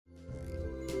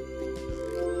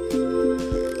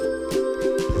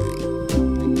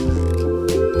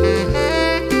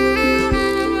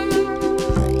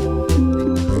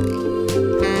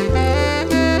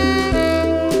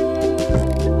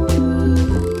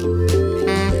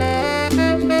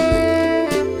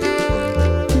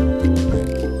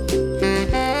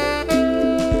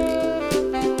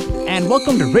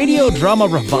Welcome to Radio Drama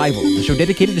Revival, the show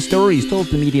dedicated to stories told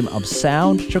through the medium of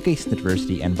sound, showcasing the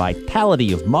diversity and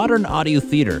vitality of modern audio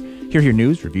theater. Hear your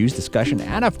news, reviews, discussion,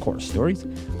 and of course, stories.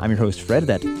 I'm your host, Fred.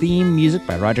 That theme music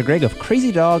by Roger Gregg of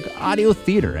Crazy Dog Audio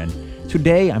Theater. And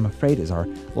today, I'm afraid, is our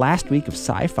last week of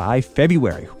Sci-Fi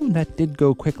February. Ooh, that did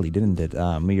go quickly, didn't it?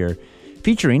 We are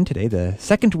featuring today the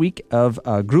second week of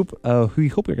a group who we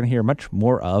hope you're going to hear much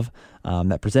more of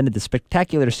that presented the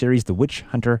spectacular series, The Witch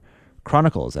Hunter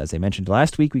Chronicles. As I mentioned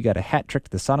last week, we got a hat trick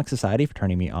to the Sonic Society for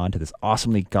turning me on to this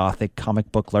awesomely gothic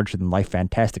comic book, larger-than-life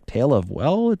fantastic tale of,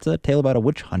 well, it's a tale about a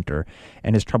witch hunter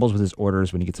and his troubles with his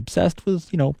orders when he gets obsessed with,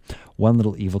 one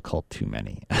little evil cult too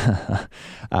many.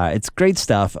 It's great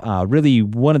stuff. Really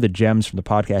one of the gems from the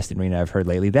podcasting arena I've heard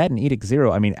lately. That and Edict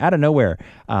Zero. I mean, out of nowhere,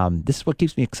 this is what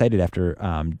keeps me excited after,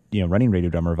 running Radio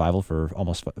Drama Revival for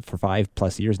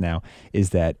 5+ years now,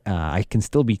 is that I can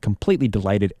still be completely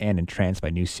delighted and entranced by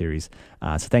new series.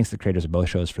 So thanks to the creators of both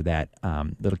shows for that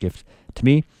little gift to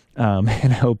me. And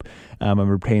I hope I'm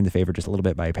repaying the favor just a little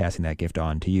bit by passing that gift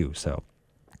on to you. So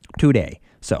today,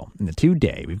 in the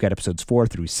today, we've got episodes 4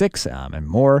 through 6 and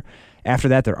more. After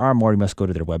that, there are more. You must go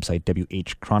to their website,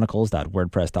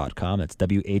 whchronicles.wordpress.com. That's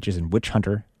WH as in Witch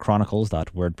Hunter,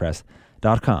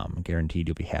 chronicles.wordpress.com. Guaranteed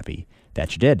you'll be happy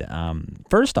that you did.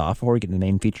 First off, before we get to the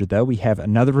main feature, though, we have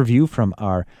another review from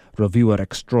our reviewer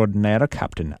extraordinaire,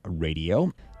 Captain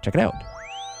Radio. Check it out.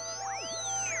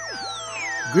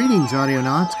 Greetings,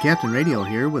 Audionauts. Captain Radio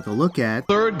here with a look at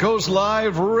Third Coast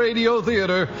Live Radio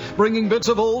Theater, bringing bits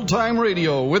of old-time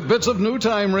radio with bits of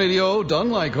new-time radio done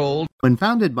like old. When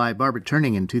founded by Barbara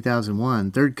Turning in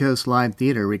 2001, Third Coast Live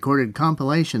Theater recorded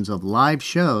compilations of live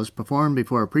shows performed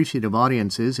before appreciative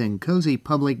audiences in cozy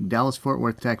public Dallas-Fort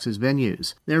Worth, Texas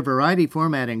venues. Their variety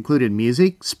format included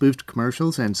music, spoofed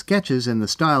commercials, and sketches in the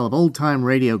style of old-time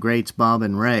radio greats Bob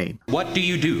and Ray. What do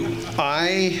you do?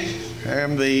 I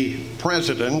am the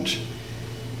president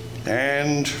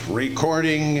and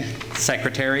recording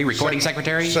secretary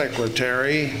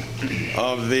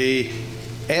of the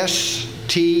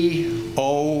STOA.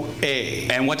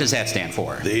 And what does that stand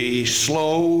for? The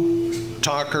Slow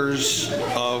Talkers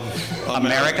of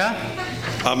America.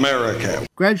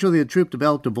 Gradually, the troupe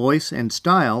developed a voice and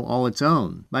style all its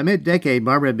own. By mid-decade,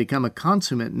 Barbara had become a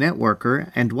consummate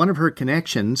networker, and one of her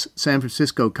connections, San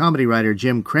Francisco comedy writer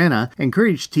Jim Crenna,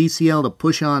 encouraged TCL to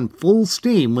push on full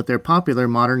steam with their popular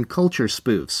modern culture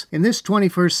spoofs. In this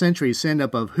 21st century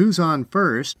send-up of Who's On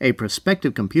First, a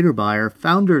prospective computer buyer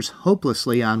founders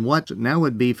hopelessly on what now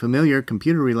would be familiar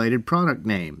computer-related product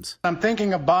names. I'm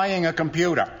thinking of buying a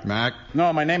computer. Mac?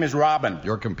 No, my name is Robin.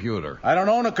 Your computer. I don't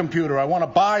own a computer. I want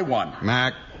to buy one.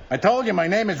 Mac? I told you my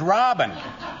name is Robin.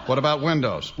 What about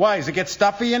Windows? Why, does it get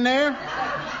stuffy in there?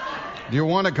 Do you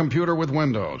want a computer with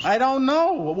Windows? I don't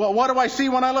know. Well, what do I see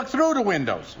when I look through the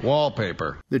windows?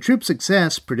 Wallpaper. The troupe's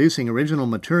success producing original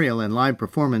material and live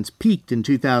performance peaked in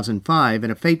 2005 in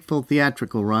a fateful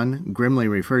theatrical run, grimly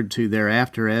referred to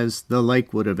thereafter as the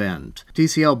Lakewood event.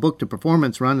 TCL booked a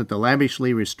performance run at the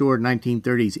lavishly restored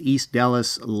 1930s East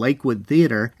Dallas Lakewood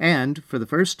Theater and, for the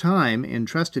first time,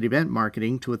 entrusted event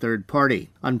marketing to a third party.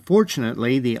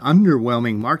 Unfortunately, the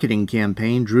underwhelming marketing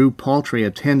campaign drew paltry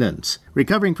attendance.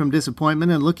 Recovering from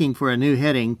disappointment and looking for a new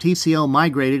heading, TCL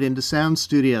migrated into sound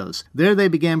studios. There they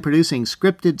began producing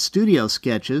scripted studio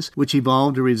sketches, which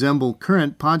evolved to resemble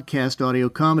current podcast audio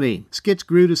comedy. Skits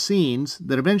grew to scenes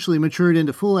that eventually matured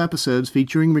into full episodes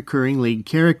featuring recurring lead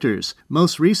characters.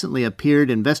 Most recently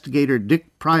appeared investigator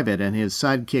Dick Private and his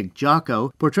sidekick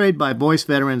Jocko, portrayed by voice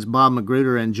veterans Bob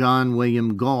Magruder and John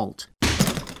William Galt.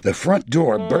 The front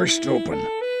door burst open.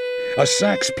 A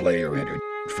sax player entered,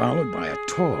 followed by a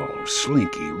tall,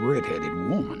 slinky, red-headed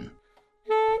woman.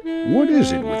 What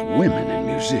is it with women and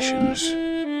musicians?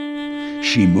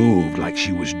 She moved like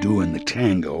she was doing the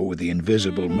tango with the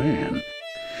Invisible Man.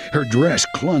 Her dress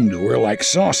clung to her like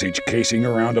sausage casing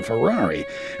around a Ferrari.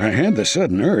 I had the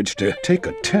sudden urge to take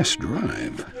a test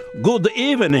drive. Good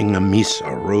evening, Miss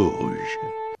Rouge.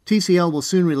 TCL will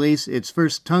soon release its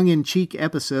first tongue-in-cheek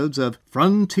episodes of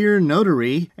Frontier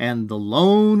Notary and The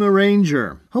Lone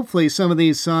Arranger. Hopefully some of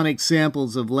these sonic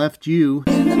samples have left you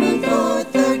in the mood for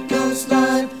Third Coast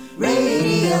Live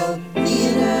Radio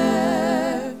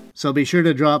Theater. So be sure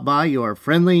to drop by your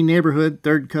friendly neighborhood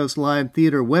Third Coast Live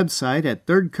Theater website at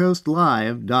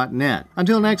thirdcoastlive.net.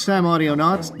 Until next time,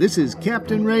 Audionauts, this is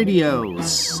Captain Radio,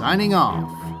 signing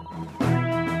off.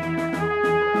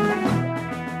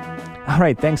 All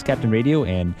right, thanks, Captain Radio.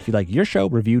 And if you'd like your show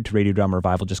reviewed to Radio Drama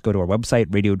Revival, just go to our website,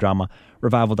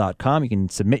 radiodramarevival.com. You can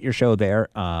submit your show there.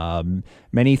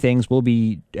 Many things will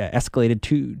be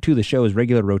escalated to the show's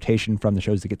regular rotation from the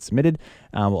shows that get submitted.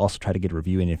 We'll also try to get a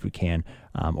review in if we can,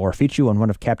 or feature you on one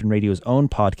of Captain Radio's own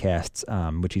podcasts,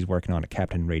 which he's working on at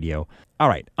Captain Radio. All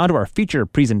right, on to our feature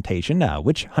presentation,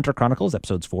 Witch Hunter Chronicles,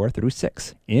 episodes 4 through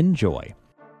 6. Enjoy.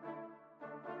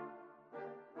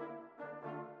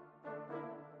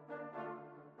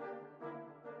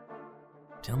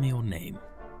 Tell me your name,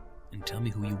 and tell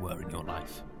me who you were in your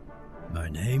life. My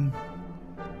name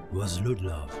was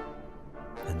Ludlov,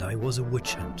 and I was a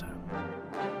witch hunter.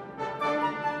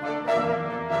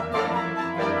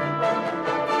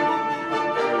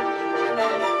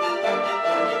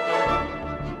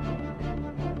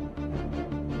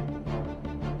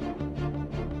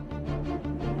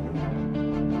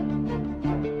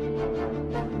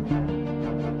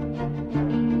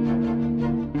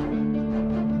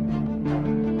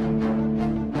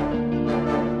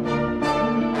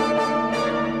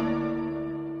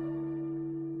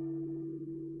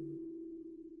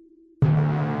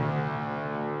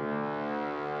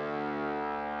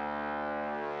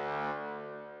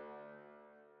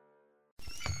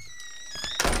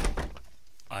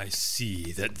 I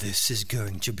see that this is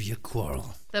going to be a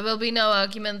quarrel. There will be no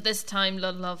argument this time,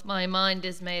 Ludlov. My mind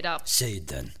is made up. Say it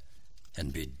then,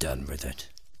 and be done with it.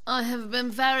 I have been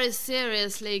very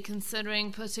seriously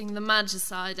considering putting the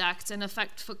Magicide Act in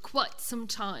effect for quite some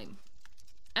time.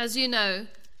 As you know,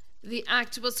 the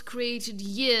Act was created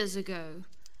years ago,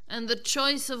 and the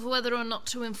choice of whether or not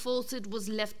to enforce it was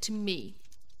left to me.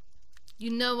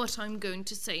 You know what I'm going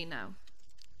to say now.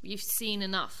 You've seen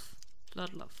enough,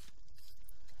 Ludlov.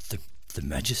 The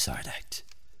Magicide Act?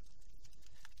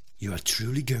 You are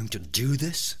truly going to do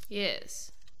this?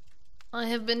 Yes. I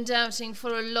have been doubting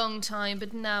for a long time,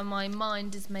 but now my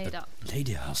mind is made up.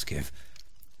 Lady Halskev,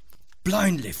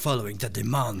 blindly following the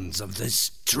demands of this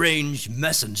strange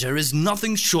messenger is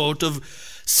nothing short of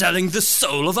selling the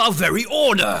soul of our very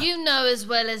order. You know as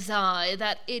well as I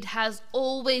that it has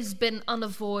always been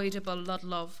unavoidable,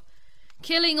 Ludlov.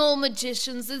 Killing all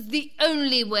magicians is the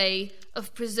only way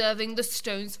of preserving the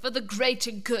stones for the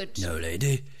greater good. No,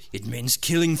 lady. It means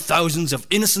killing thousands of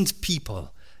innocent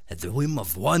people at the whim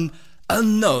of one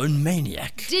unknown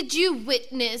maniac. Did you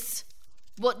witness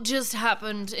what just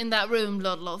happened in that room,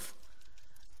 Ludlov?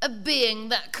 A being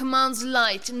that commands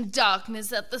light and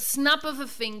darkness at the snap of a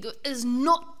finger is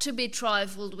not to be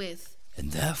trifled with.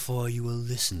 And therefore you will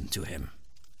listen to him.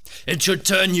 It should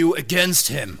turn you against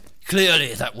him.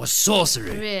 Clearly that was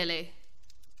sorcery. Really?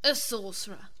 A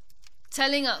sorcerer?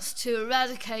 Telling us to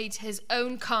eradicate his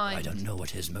own kind? I don't know what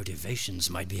his motivations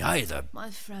might be either. My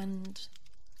friend,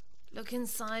 look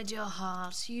inside your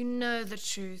heart. You know the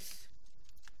truth.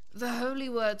 The holy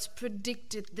words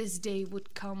predicted this day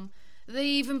would come. They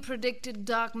even predicted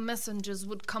dark messengers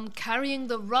would come carrying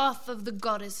the wrath of the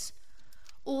goddess.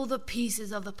 All the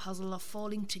pieces of the puzzle are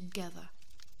falling together.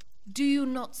 Do you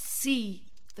not see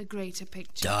the greater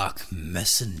picture? Dark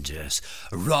messengers,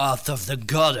 wrath of the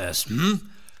goddess,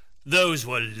 Those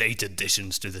were late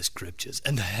additions to the scriptures,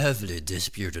 and heavily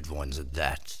disputed ones at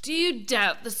that. Do you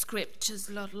doubt the scriptures,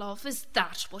 Ludlov? Is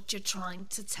that what you're trying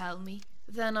to tell me?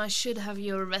 Then I should have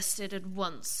you arrested at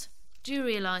once. Do you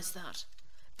realize that?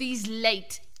 These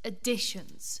late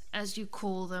additions, as you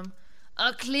call them,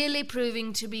 are clearly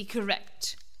proving to be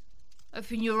correct.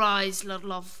 Open your eyes,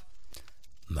 Ludlov.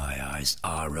 My eyes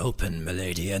are open,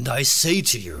 milady, and I say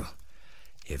to you,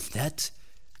 if that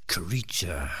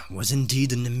creature was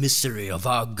indeed an emissary of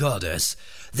our goddess,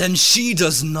 then she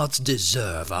does not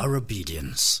deserve our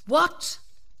obedience. What?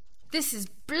 This is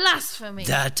blasphemy.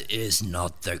 That is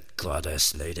not the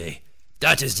goddess, lady.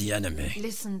 That is the enemy.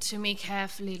 Listen to me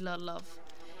carefully, Ludlov.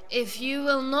 If you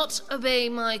will not obey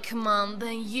my command,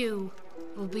 then you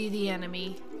will be the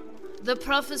enemy. The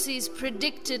prophecies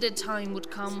predicted a time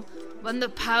would come when the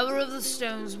power of the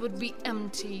stones would be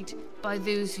emptied by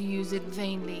those who use it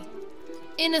vainly.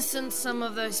 Innocent some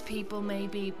of those people may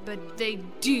be, but they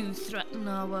do threaten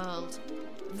our world.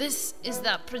 This is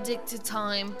that predicted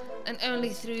time, and only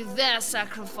through their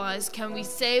sacrifice can we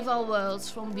save our worlds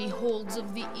from the hordes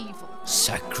of the evil.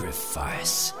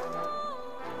 Sacrifice?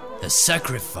 A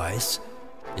sacrifice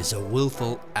is a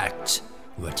willful act.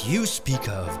 What you speak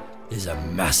of is a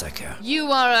massacre.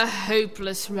 You are a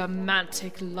hopeless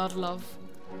romantic, Ludlov.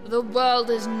 The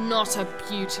world is not a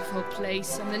beautiful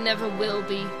place, and it never will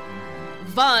be.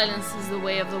 Violence is the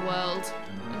way of the world,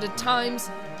 and at times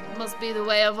it must be the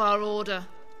way of our order.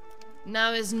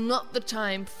 Now is not the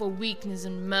time for weakness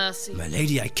and mercy. My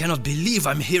lady, I cannot believe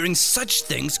I'm hearing such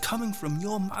things coming from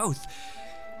your mouth.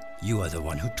 You are the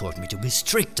one who taught me to be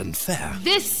strict and fair.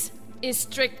 This is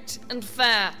strict and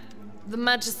fair. The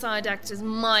Magicide Act is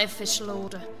my official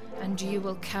order, and you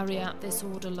will carry out this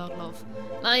order, Ludlov,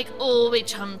 like all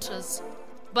witch hunters.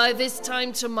 By this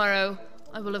time tomorrow,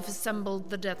 I will have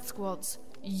assembled the death squads.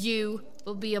 You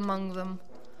will be among them.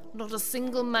 Not a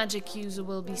single magic user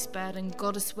will be spared, and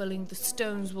goddess willing, the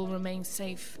stones will remain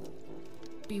safe.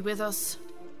 Be with us,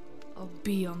 or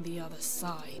be on the other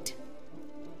side.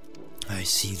 I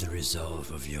see the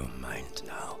resolve of your mind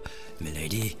now,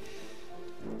 milady.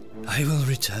 I will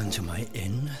return to my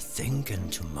inn, think,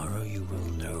 and tomorrow you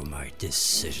will know my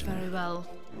decision. Very well.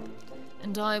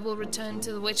 And I will return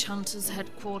to the witch hunters'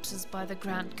 headquarters by the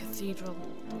Grand Cathedral.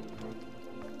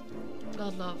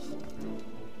 Ludlov,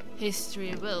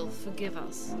 history will forgive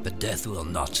us. But death will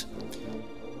not.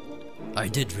 I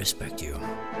did respect you,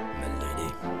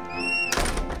 milady.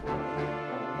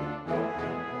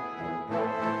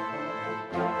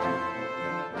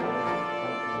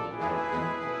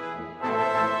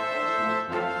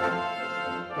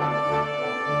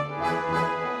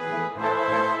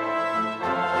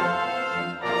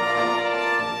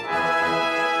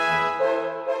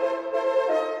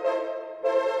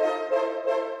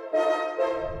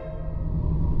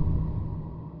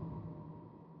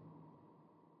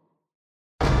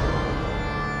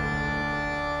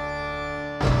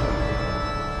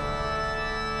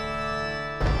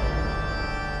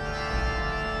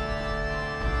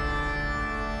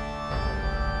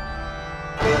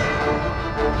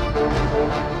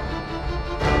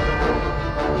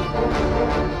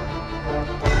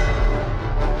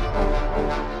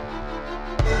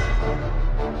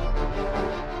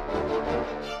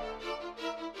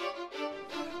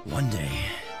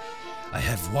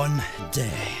 One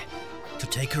day to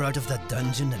take her out of that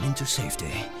dungeon and into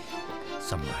safety.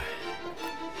 Somewhere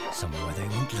where they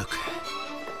won't look.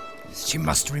 She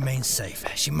must remain safe.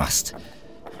 She must.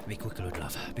 Be quick,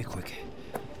 Ludlov. Be quick.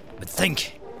 But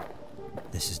think.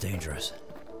 This is dangerous.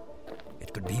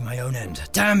 It could be my own end.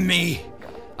 Damn me!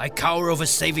 I cower over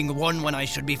saving one when I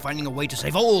should be finding a way to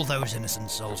save all those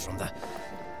innocent souls from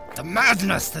the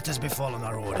madness that has befallen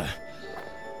our order.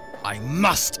 I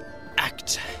must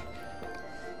act.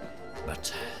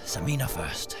 But Samina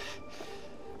first.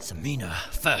 Samina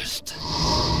first.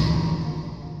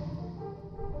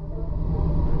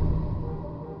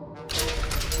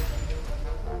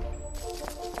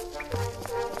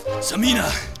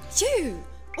 Samina! You!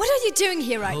 What are you doing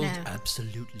here right Hold now?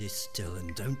 absolutely still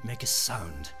and don't make a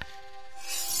sound.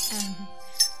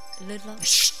 Ludlov?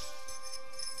 Shh!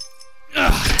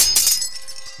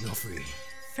 You're free.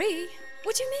 Free?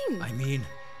 What do you mean? I mean,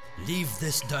 leave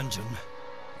this dungeon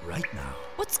right now.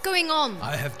 What's going on?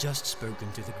 I have just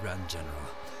spoken to the Grand General.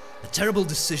 A terrible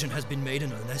decision has been made,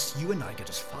 and unless you and I get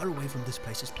as far away from this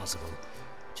place as possible,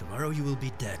 tomorrow you will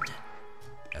be dead.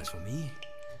 As for me,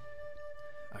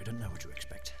 I don't know what you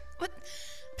expect. What?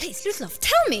 Please, Ludlov,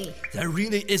 tell me! There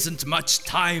really isn't much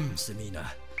time, Samina.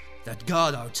 That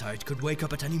guard outside could wake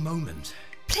up at any moment.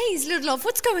 Please, Ludlov,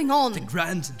 what's going on? The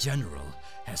Grand General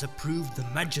has approved the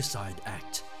Magicide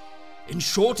Act. In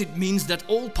short, it means that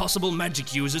all possible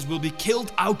magic users will be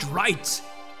killed outright.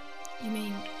 You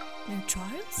mean no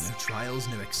trials? No trials,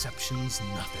 no exceptions,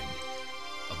 nothing.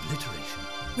 Obliteration.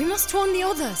 We must warn the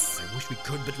others. I wish we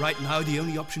could, but right now the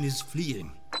only option is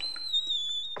fleeing.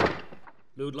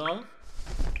 Ludlov?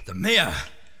 The mayor!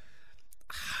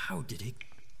 How did he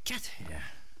get here?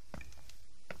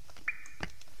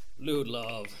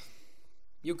 Ludlov,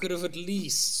 you could have at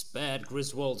least spared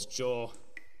Griswold's jaw.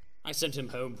 I sent him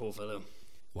home, poor fellow.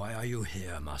 Why are you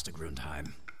here, Master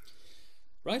Grundheim?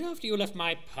 Right after you left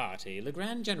my party, the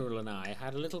Grand General and I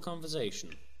had a little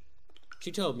conversation.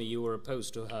 She told me you were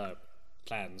opposed to her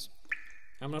plans.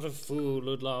 I'm not a fool,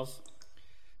 Ludlov.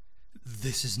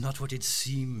 This is not what it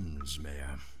seems,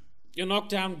 Mayor. Your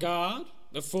knockdown guard,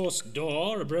 a forced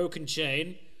door, a broken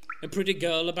chain, a pretty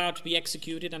girl about to be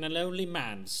executed, and a lonely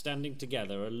man standing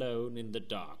together alone in the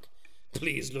dark.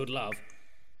 Please, Ludlov.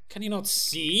 Can you not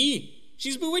see?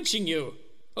 She's bewitching you.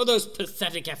 Oh, those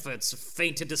pathetic efforts of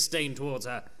fainted disdain towards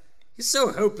her. You're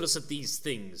so hopeless at these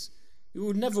things.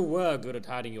 You never were good at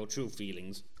hiding your true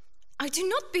feelings. I do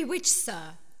not bewitch,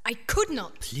 sir. I could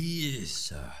not. Please,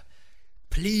 sir.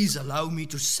 Please allow me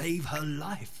to save her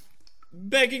life.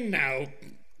 Begging now?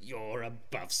 You're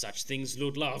above such things,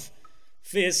 Ludlov.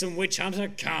 Fearsome witch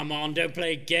hunter, come on, don't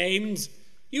play games.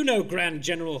 You know Grand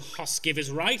General Hoskiv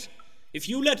is right. If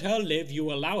you let her live,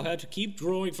 you allow her to keep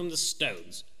drawing from the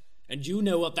stones. And you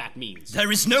know what that means.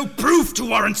 There is no proof to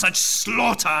warrant such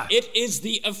slaughter! It is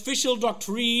the official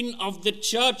doctrine of the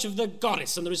Church of the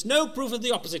Goddess, and there is no proof of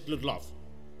the opposite, Ludlov.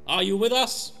 Are you with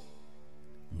us?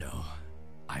 No,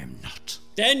 I am not.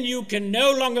 Then you can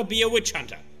no longer be a witch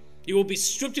hunter. You will be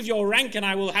stripped of your rank and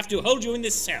I will have to hold you in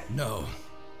this cell. No.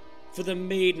 For the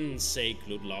maiden's sake,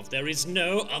 Ludlov, there is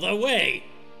no other way.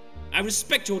 I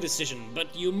respect your decision,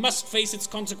 but you must face its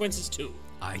consequences too.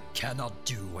 I cannot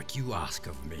do what you ask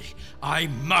of me. I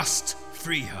must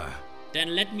free her.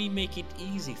 Then let me make it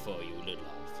easy for you, Ludlov.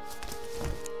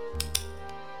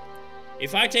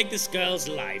 If I take this girl's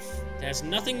life, there's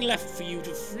nothing left for you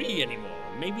to free anymore.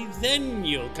 Maybe then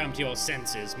you'll come to your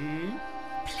senses,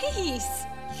 Please!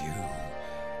 You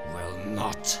will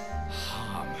not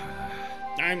harm her.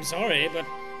 I'm sorry, but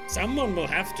someone will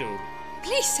have to.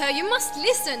 Please, sir, you must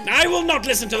listen. I will not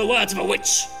listen to the words of a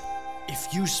witch.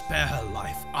 If you spare her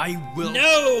life, I will...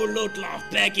 No, Ludlov,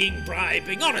 begging,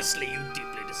 bribing. Honestly, you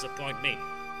deeply disappoint me.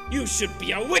 You should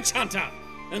be a witch hunter.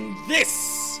 And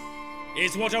this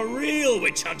is what a real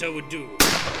witch hunter would do.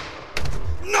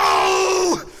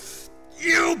 No!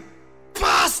 You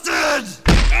bastard!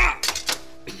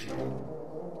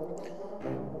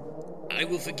 I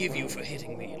will forgive you for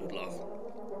hitting me,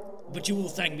 Ludlov. But you will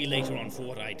thank me later on for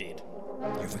what I did.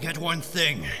 You forget one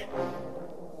thing.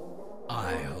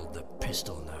 I hold the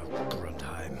pistol now,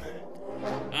 Grundheim.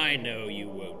 I know you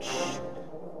won't shoot.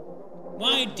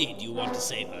 Why did you want to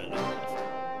save her,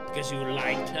 Ludlov? Because you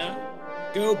liked her?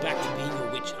 Go back to being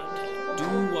a witch hunter.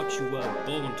 Do what you were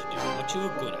born to do, what you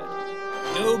were good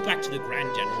at. Go back to the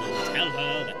Grand General and tell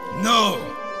her that... No!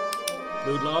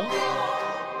 Ludlov?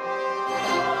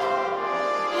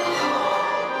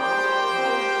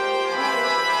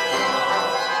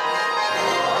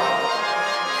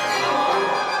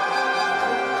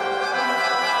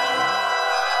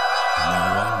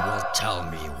 Tell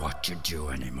me what to do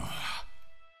anymore.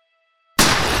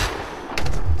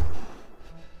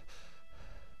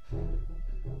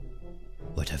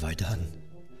 What have I done?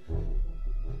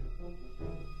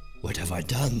 What have I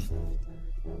done?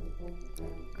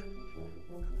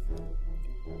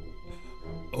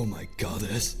 Oh my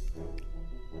goddess.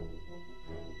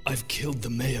 I've killed the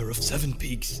mayor of Seven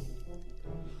Peaks.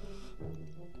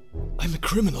 I'm a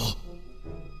criminal.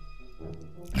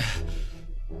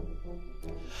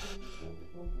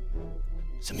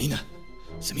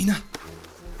 Samina?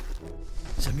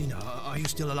 Samina, are you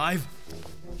still alive?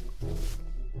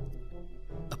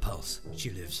 A pulse. She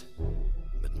lives.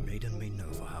 But maiden may know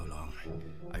for how long.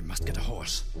 I must get a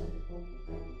horse.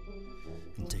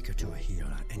 And take her to a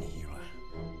healer, any healer.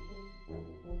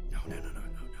 No.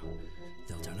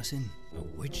 They'll turn us in. A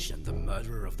witch and the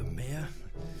murderer of the mayor?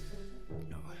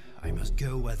 No, I must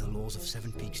go where the laws of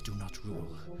Seven Peaks do not rule.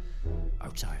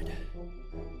 Outside.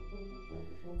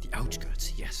 The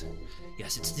outskirts, yes.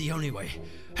 Yes, it's the only way.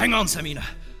 Hang on, Samina.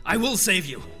 I will save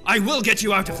you. I will get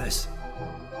you out of this.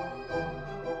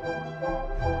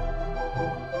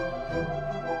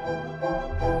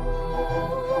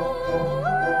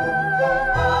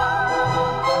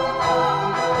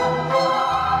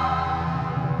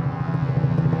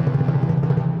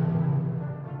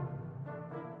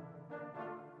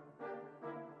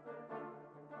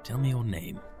 Tell me your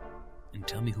name, and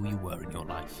tell me who you were in your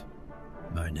life.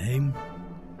 My name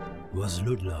was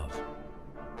Ludlov,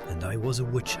 and I was a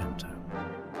witch hunter.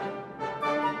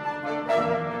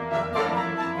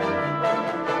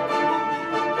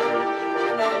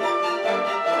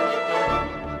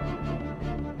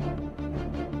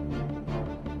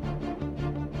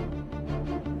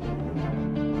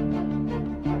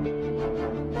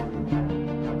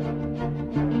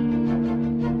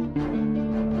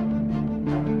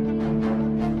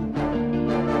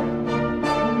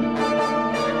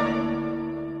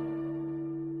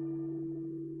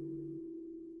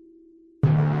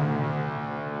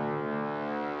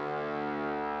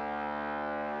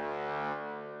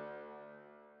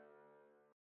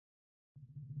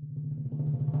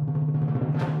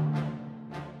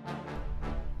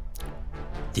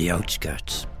 The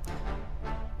outskirts.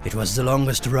 It was the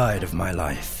longest ride of my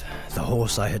life. The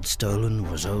horse I had stolen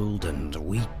was old and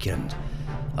weak, and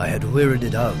I had wearied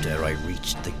it out ere I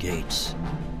reached the gates.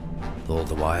 All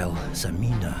the while,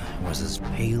 Samina was as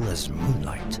pale as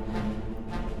moonlight.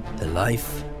 Her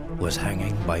life was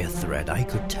hanging by a thread, I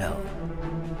could tell.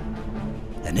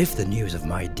 And if the news of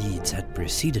my deeds had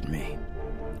preceded me,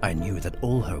 I knew that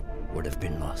all hope would have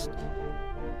been lost.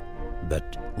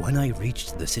 But when I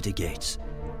reached the city gates,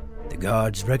 the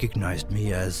guards recognized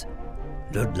me as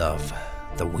Ludlov,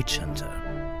 the witch hunter,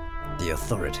 the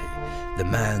authority, the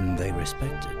man they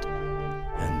respected,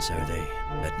 and so they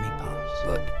let me pass.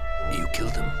 But you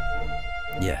killed him?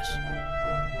 Yes.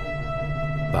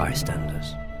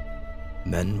 Bystanders.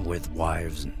 Men with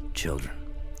wives and children.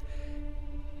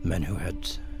 Men who had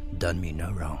done me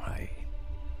no wrong.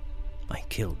 I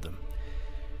killed them.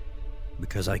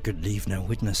 Because I could leave no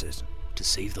witnesses. To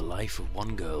save the life of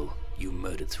one girl, you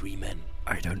murdered 3 men.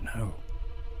 I don't know.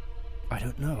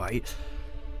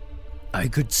 I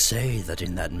could say that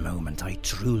in that moment I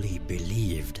truly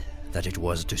believed that it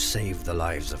was to save the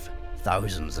lives of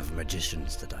thousands of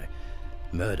magicians that I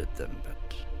murdered them,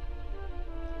 but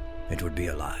it would be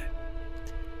a lie.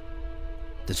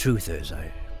 The truth is,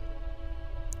 I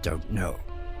don't know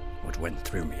what went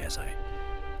through me as I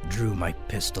drew my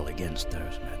pistol against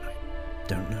those men. I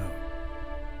don't know.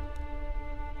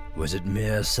 Was it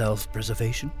mere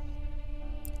self-preservation?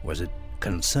 Was it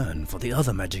concern for the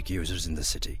other magic users in the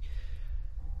city?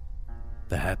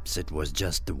 Perhaps it was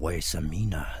just the way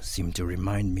Samina seemed to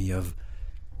remind me of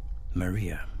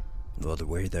Maria, or the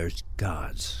way those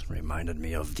guards reminded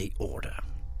me of the Order,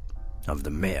 of the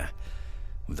mayor,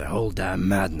 of the whole damn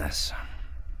madness.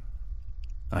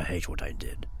 I hate what I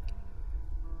did.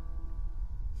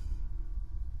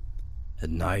 At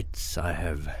nights I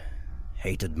have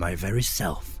hated my very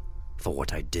self for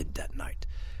what I did that night.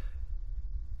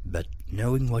 But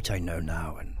knowing what I know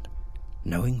now and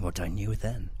knowing what I knew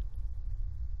then,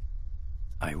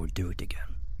 I would do it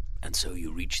again. And so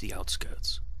you reached the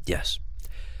outskirts? Yes.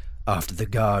 After the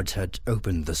guards had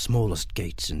opened the smallest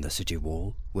gates in the city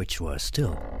wall, which were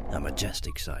still a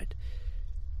majestic sight,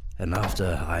 and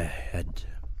after I had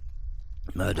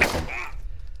murdered them,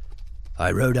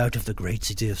 I rode out of the great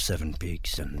city of Seven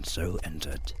Peaks and so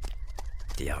entered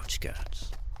the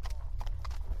outskirts.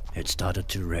 It started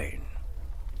to rain.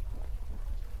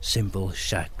 Simple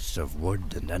shacks of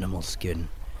wood and animal skin,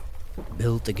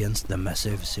 built against the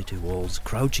massive city walls,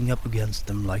 crouching up against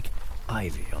them like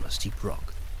ivy on a steep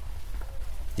rock.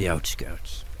 The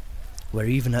outskirts, where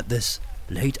even at this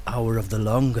late hour of the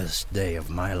longest day of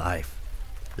my life,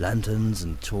 lanterns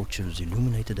and torches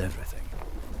illuminated everything.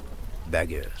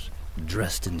 Beggars,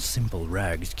 dressed in simple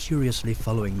rags, curiously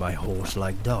following my horse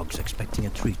like dogs expecting a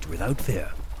treat without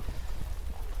fear.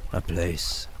 A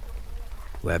place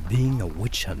where being a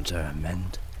witch hunter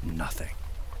meant nothing.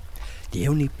 The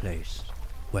only place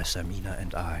where Samina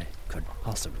and I could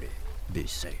possibly be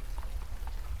safe.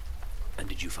 And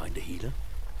did you find a healer?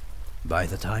 By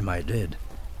the time I did,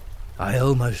 I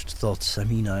almost thought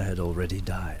Samina had already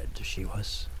died. She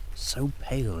was so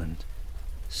pale and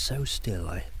so still,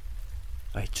 I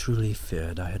truly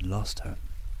feared I had lost her.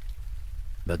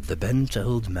 But the bent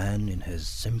old man in his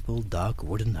simple dark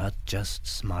wooden hut just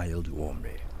smiled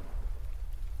warmly.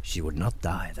 She would not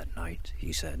die that night,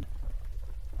 he said.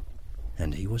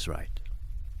 And he was right.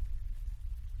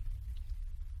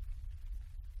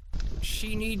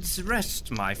 She needs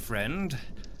rest, my friend.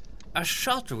 A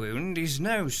shot wound is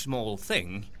no small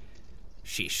thing.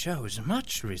 She shows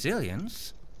much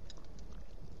resilience.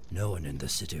 No one in the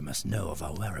city must know of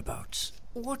our whereabouts.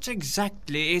 What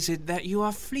exactly is it that you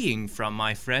are fleeing from,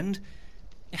 my friend?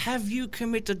 Have you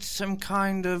committed some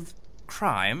kind of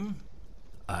crime?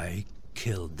 I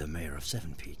killed the mayor of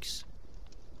Seven Peaks.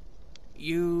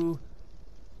 You...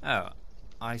 Oh,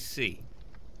 I see.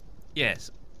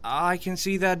 Yes, I can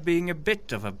see that being a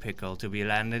bit of a pickle to be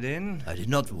landed in. I did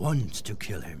not want to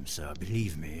kill him, sir.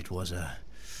 Believe me, it was a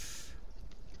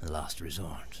last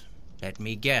resort. Let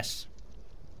me guess.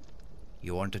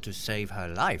 You wanted to save her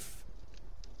life?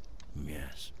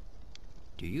 Yes.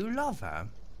 Do you love her?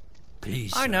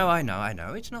 Please, I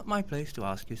know. It's not my place to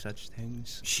ask you such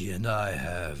things. She and I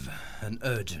have an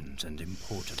urgent and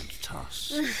important task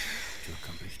to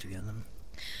accomplish together.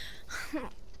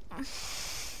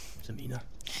 Samina?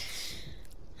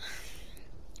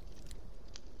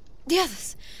 The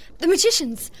others! The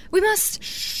magicians! We must...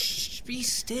 Shh! Be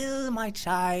still, my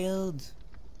child.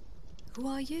 Who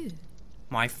are you?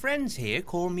 My friends here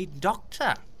call me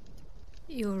Doctor.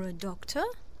 You're a doctor?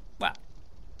 Well,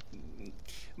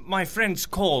 my friends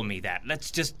call me that. Let's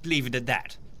just leave it at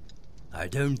that. I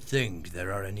don't think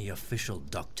there are any official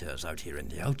doctors out here in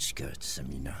the outskirts,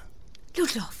 Samina.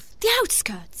 Ludloff, the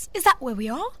outskirts! Is that where we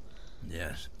are?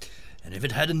 Yes. And if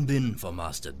it hadn't been for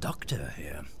Master Doctor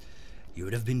here, you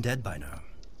would have been dead by now.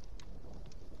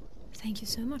 Thank you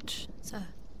so much, sir.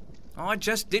 I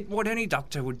just did what any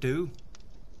doctor would do.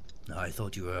 I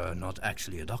thought you were not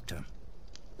actually a doctor.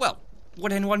 Well,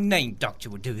 what anyone named Doctor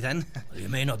would do, then. Well, you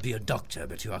may not be a doctor,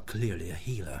 but you are clearly a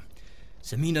healer.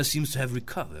 Samina seems to have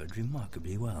recovered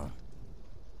remarkably well.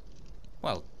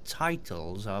 Well,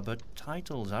 titles are but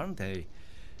titles, aren't they?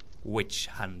 Witch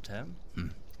hunter.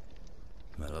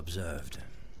 Well observed.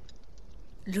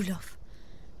 Ludloff,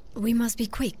 we must be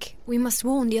quick. We must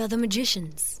warn the other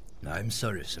magicians. I'm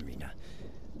sorry, Samina,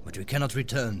 but we cannot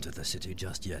return to the city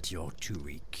just yet. You're too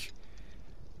weak.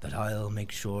 But I'll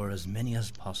make sure as many as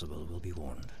possible will be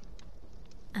warned.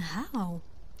 How?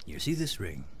 You see this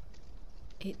ring?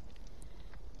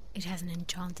 It has an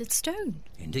enchanted stone.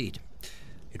 Indeed.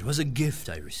 It was a gift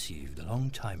I received a long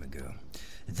time ago.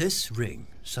 This ring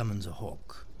summons a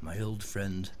hawk, my old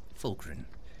friend Fulcrin.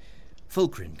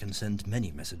 Fulcrin can send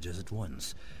many messages at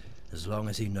once, as long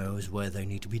as he knows where they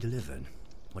need to be delivered.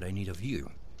 What I need of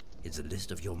you is a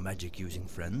list of your magic-using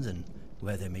friends and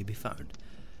where they may be found.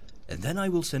 And then I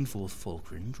will send forth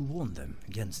Fulcrin to warn them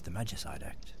against the Magicide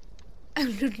Act.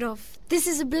 Oh, Ludloff, this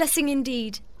is a blessing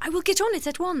indeed. I will get on it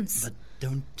at once. But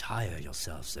don't tire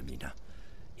yourself, Zemina.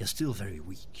 You're still very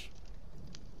weak.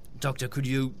 Doctor, could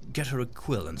you get her a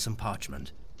quill and some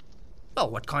parchment? Oh,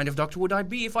 what kind of doctor would I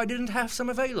be if I didn't have some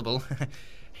available?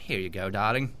 Here you go,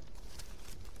 darling.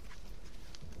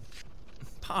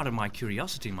 Pardon my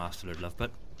curiosity, Master Ludloff,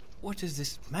 but what is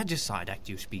this Magicide Act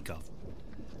you speak of?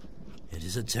 It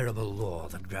is a terrible law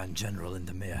that Grand General and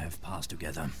the Mayor have passed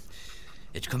together.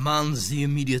 It commands the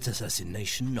immediate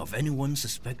assassination of anyone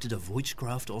suspected of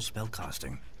witchcraft or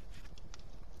spellcasting.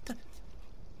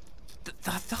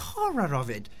 The horror of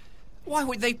it! Why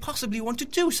would they possibly want to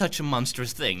do such a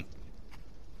monstrous thing?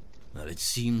 Well, it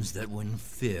seems that when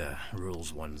fear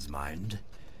rules one's mind,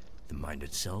 the mind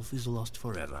itself is lost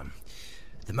forever.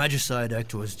 The Magicide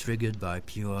Act was triggered by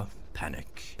pure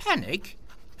panic. Panic?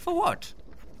 For what?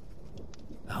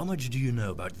 How much do you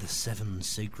know about the 7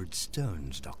 sacred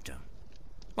stones, Doctor?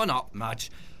 Well, not much.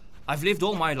 I've lived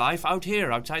all my life out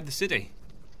here, outside the city.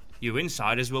 You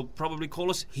insiders will probably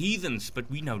call us heathens, but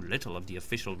we know little of the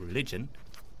official religion.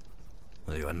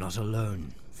 Well, you are not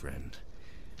alone, friend.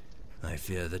 I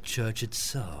fear the church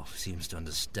itself seems to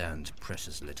understand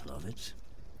precious little of it.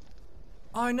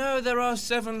 I know there are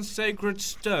 7 sacred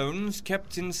stones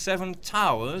kept in 7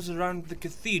 towers around the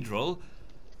cathedral.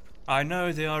 I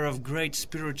know they are of great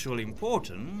spiritual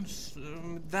importance.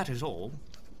 That is all.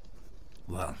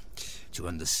 Well, to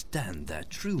understand their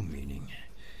true meaning,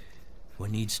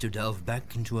 one needs to delve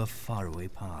back into a faraway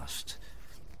past.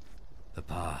 A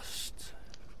past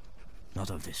not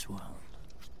of this world.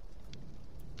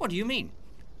 What do you mean?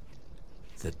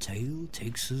 The tale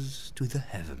takes us to the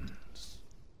heavens.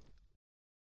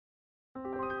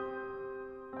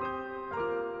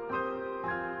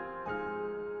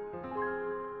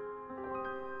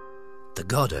 The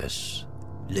goddess,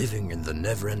 living in the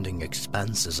never-ending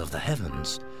expanses of the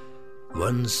heavens,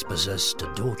 once possessed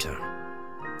a daughter,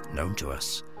 known to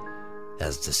us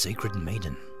as the Sacred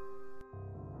Maiden.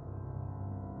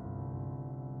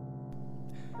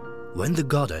 When the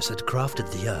goddess had crafted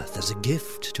the earth as a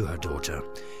gift to her daughter,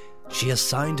 she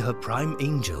assigned her prime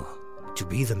angel to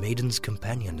be the maiden's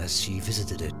companion as she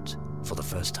visited it for the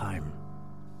first time.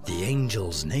 The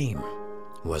angel's name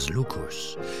was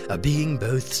Lucus, a being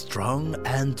both strong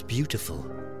and beautiful,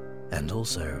 and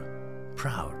also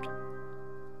proud.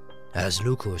 As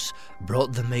Lucus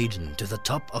brought the maiden to the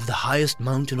top of the highest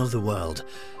mountain of the world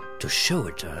to show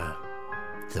it to her,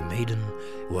 the maiden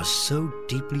was so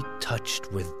deeply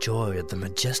touched with joy at the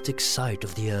majestic sight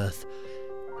of the earth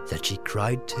that she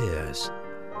cried tears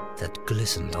that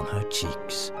glistened on her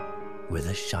cheeks with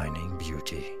a shining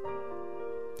beauty.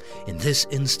 In this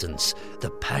instance, the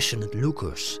passionate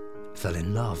Lucus fell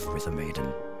in love with the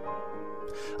maiden.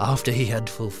 After he had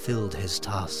fulfilled his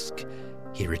task,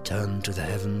 he returned to the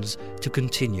heavens to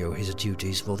continue his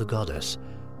duties for the goddess,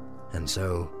 and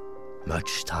so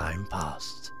much time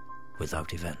passed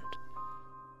without event.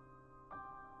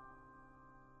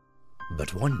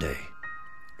 But one day,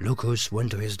 Lucus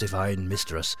went to his divine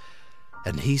mistress,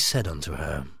 and he said unto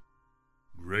her,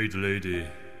 Great lady,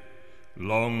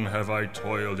 long have I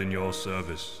toiled in your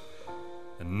service,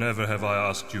 and never have I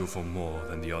asked you for more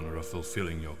than the honor of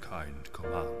fulfilling your kind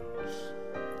commands.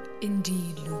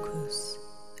 Indeed, Lucus,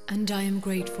 and I am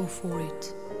grateful for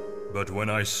it. But when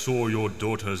I saw your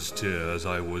daughter's tears,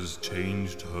 I was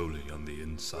changed wholly on the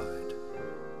inside.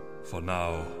 For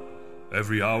now,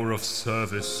 every hour of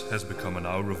service has become an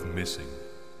hour of missing,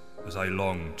 as I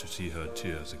long to see her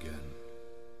tears again.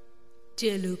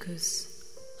 Dear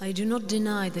Lucas, I do not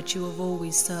deny that you have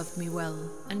always served me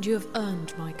well, and you have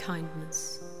earned my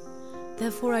kindness.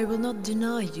 Therefore I will not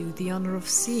deny you the honor of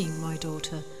seeing my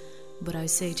daughter, but I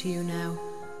say to you now,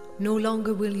 no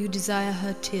longer will you desire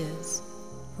her tears,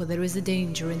 for there is a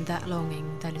danger in that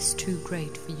longing that is too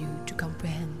great for you to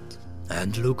comprehend.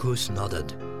 And Lucus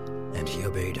nodded, and he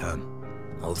obeyed her,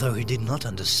 although he did not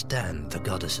understand the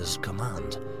goddess's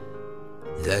command.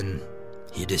 Then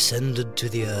he descended to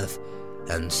the earth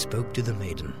and spoke to the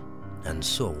maiden, and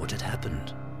saw what had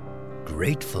happened.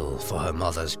 Grateful for her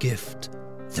mother's gift,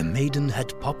 the maiden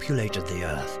had populated the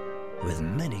earth with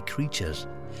many creatures,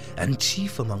 and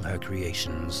chief among her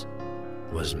creations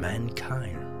was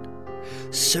mankind.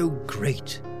 So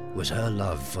great was her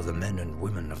love for the men and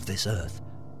women of this earth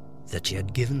that she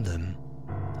had given them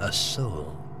a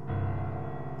soul.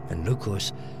 And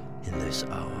Lukos, in this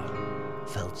hour,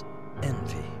 felt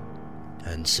envy,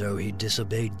 and so he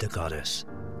disobeyed the goddess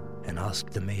and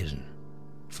asked the maiden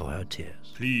for her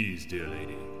tears. Please, dear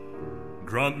lady,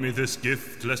 grant me this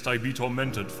gift, lest I be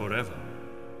tormented forever.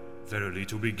 Verily,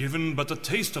 to be given but a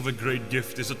taste of a great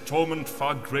gift is a torment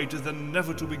far greater than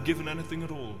never to be given anything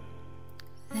at all.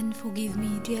 Then forgive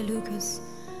me, dear Lucas,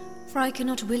 for I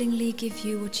cannot willingly give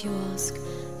you what you ask,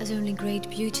 as only great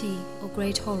beauty or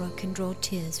great horror can draw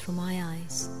tears from my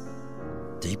eyes.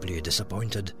 Deeply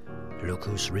disappointed,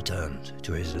 Lucas returned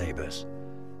to his labors.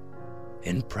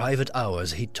 In private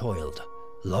hours he toiled,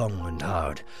 long and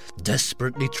hard,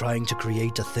 desperately trying to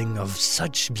create a thing of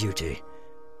such beauty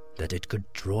that it could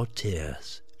draw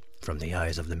tears from the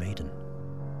eyes of the maiden.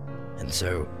 And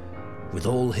so, with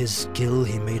all his skill,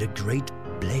 he made a great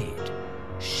blade,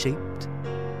 shaped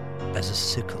as a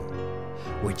sickle,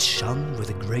 which shone with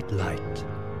a great light.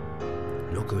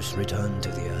 Lucas returned to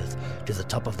the earth, to the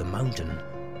top of the mountain,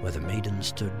 where the maiden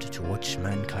stood to watch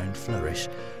mankind flourish,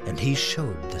 and he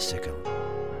showed the sickle.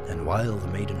 And while the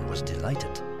maiden was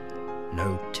delighted,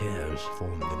 no tears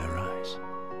formed in her eyes.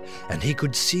 And he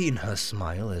could see in her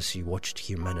smile as she watched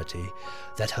humanity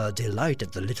that her delight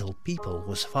at the little people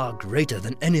was far greater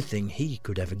than anything he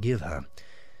could ever give her.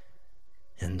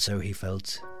 And so he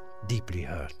felt deeply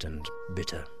hurt and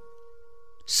bitter.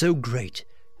 So great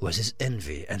was his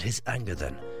envy and his anger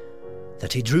then,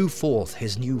 that he drew forth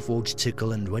his new forged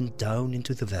sickle and went down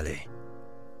into the valley.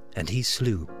 And he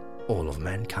slew all of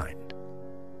mankind,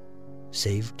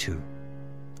 save two,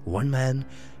 one man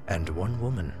and one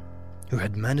woman, who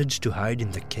had managed to hide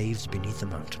in the caves beneath the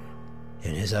mountain.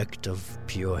 In his act of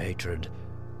pure hatred,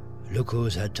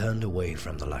 Lucas had turned away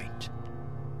from the light,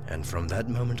 and from that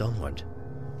moment onward,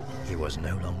 he was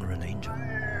no longer an angel.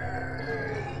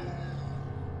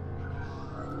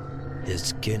 His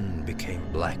skin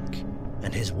became black,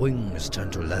 and his wings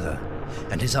turned to leather,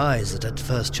 and his eyes that at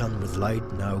first shone with light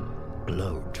now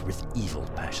glowed with evil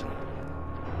passion.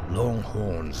 Long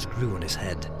horns grew on his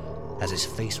head, as his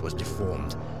face was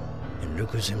deformed, and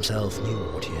Lucas himself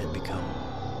knew what he had become.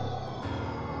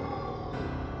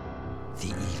 The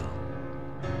evil.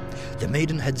 The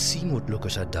maiden had seen what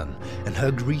Lucas had done, and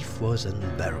her grief was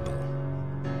unbearable.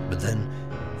 But then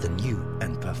the new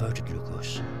and perverted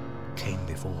Lucas came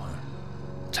before her,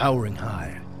 towering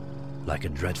high, like a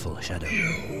dreadful shadow.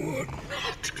 You would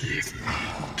not give me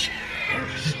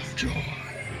tears of joy.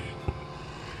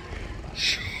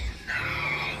 So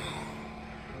now,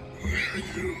 will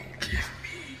you give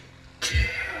me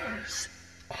tears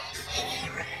of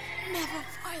horror? Never,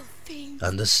 vile fiend.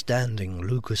 Understanding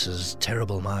Lucas's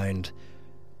terrible mind,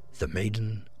 the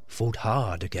maiden fought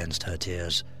hard against her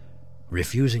tears,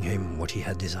 refusing him what he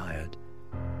had desired.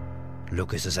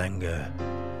 Lucas's anger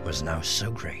was now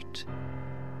so great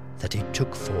that he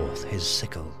took forth his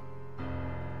sickle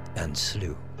and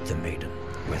slew the maiden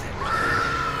with it.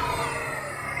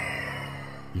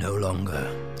 No longer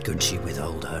could she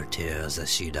withhold her tears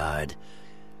as she died,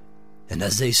 and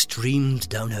as they streamed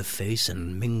down her face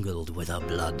and mingled with her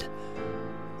blood,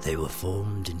 they were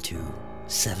formed into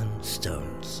 7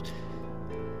 stones.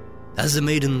 As the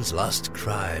maiden's last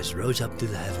cries rose up to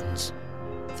the heavens,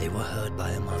 they were heard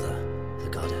by her mother, the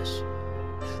goddess.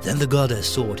 Then the goddess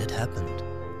saw what had happened,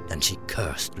 and she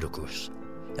cursed Lucas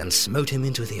and smote him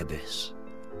into the abyss.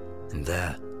 And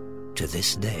there, to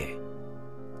this day,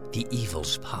 the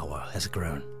evil's power has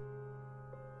grown.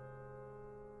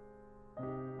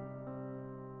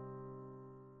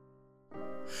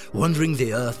 Wandering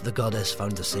the earth, the goddess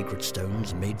found the sacred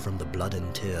stones made from the blood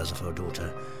and tears of her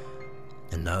daughter.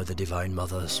 And now the Divine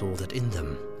Mother saw that in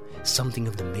them something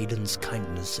of the maiden's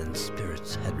kindness and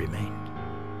spirit had remained.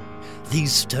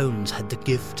 These stones had the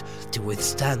gift to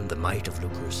withstand the might of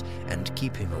Lucas and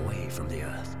keep him away from the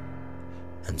earth.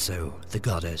 And so the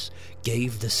goddess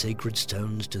gave the sacred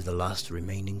stones to the last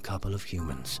remaining couple of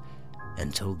humans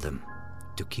and told them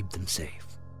to keep them safe.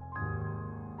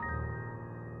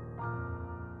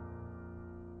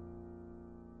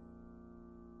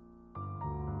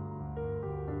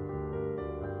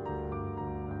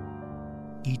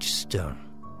 Each stone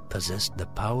possessed the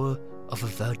power of a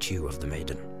virtue of the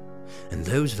maiden, and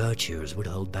those virtues would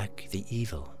hold back the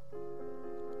evil,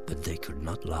 but they could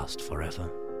not last forever.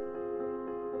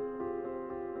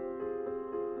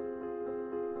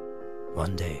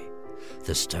 One day,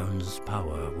 the stone's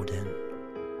power would end.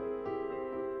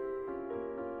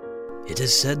 It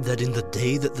is said that in the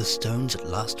day that the stones at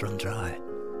last run dry,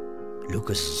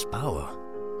 Lucas's power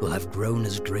will have grown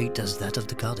as great as that of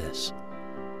the goddess.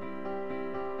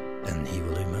 and he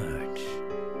will emerge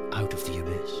out of the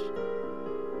abyss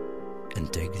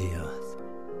and take the earth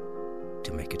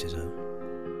to make it his own.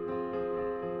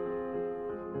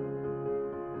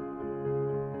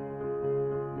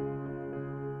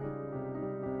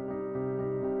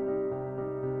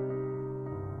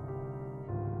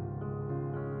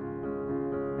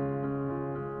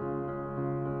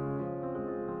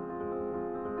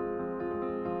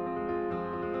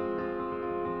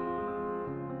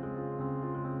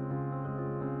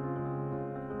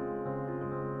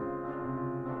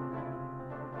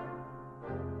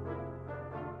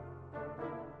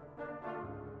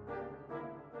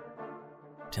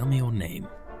 Tell me your name,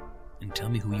 and tell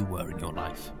me who you were in your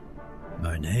life.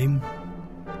 My name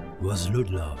was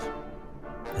Ludlov,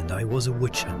 and I was a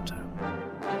witch hunter.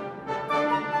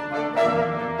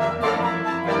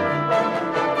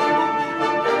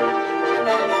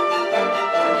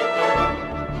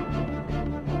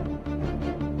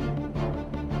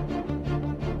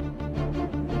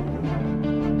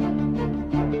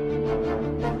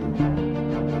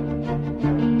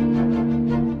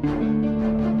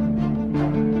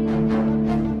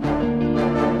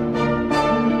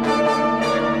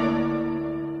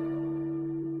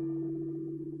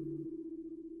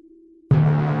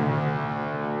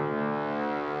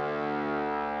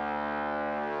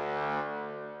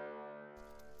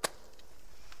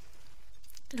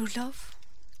 Ludlov?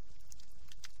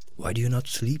 Why do you not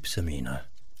sleep, Samina?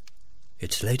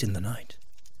 It's late in the night.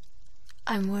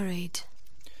 I'm worried.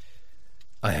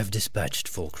 I have dispatched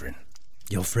Fulgrin.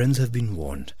 Your friends have been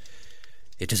warned.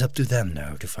 It is up to them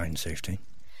now to find safety.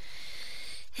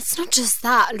 It's not just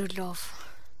that, Ludlov.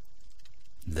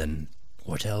 Then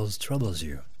what else troubles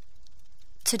you?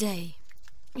 Today,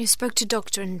 you spoke to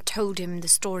Doctor and told him the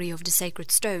story of the sacred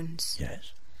stones.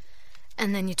 Yes.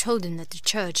 And then you told him that the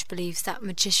church believes that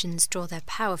magicians draw their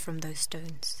power from those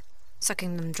stones,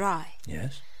 sucking them dry.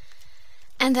 Yes.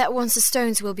 And that once the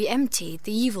stones will be emptied,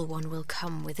 the evil one will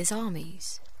come with his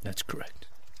armies. That's correct.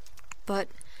 But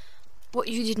what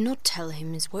you did not tell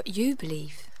him is what you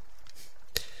believe.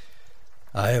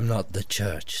 I am not the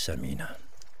church, Samina.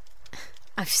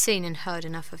 I've seen and heard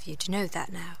enough of you to know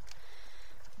that now.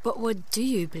 But what do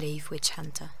you believe, Witch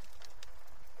Hunter?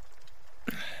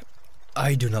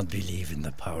 I do not believe in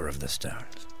the power of the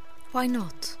stones. Why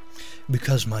not?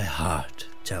 Because my heart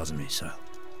tells me so.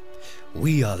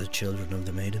 We are the children of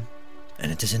the maiden,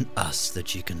 and it is in us that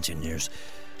she continues,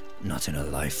 not in a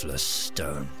lifeless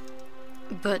stone.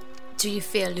 But do you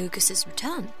fear Lucas's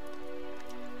return?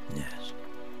 Yes,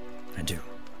 I do.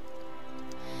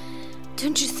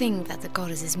 Don't you think that the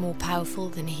goddess is more powerful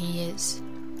than he is?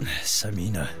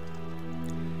 Samina,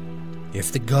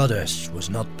 if the goddess was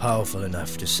not powerful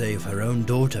enough to save her own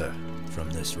daughter from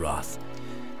this wrath,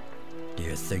 do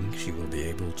you think she will be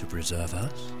able to preserve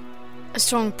us? A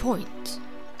strong point.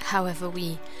 However,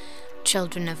 we,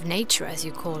 children of nature as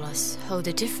you call us, hold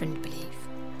a different belief.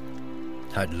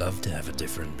 I'd love to have a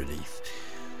different belief.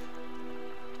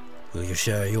 Will you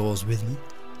share yours with me?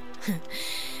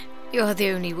 You're the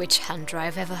only witch hunter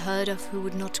I've ever heard of who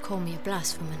would not call me a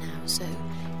blasphemer now, so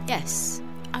yes,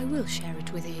 I will share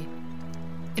it with you.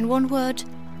 In one word,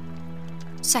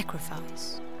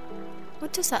 sacrifice.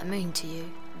 What does that mean to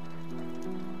you?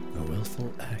 A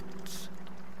willful act.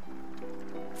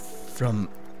 From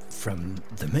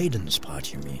the maiden's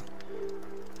part, you mean?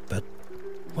 But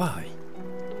why?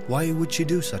 Why would she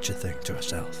do such a thing to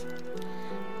herself?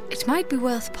 It might be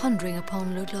worth pondering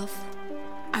upon, Ludlov.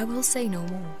 I will say no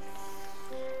more.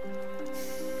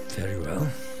 Very well.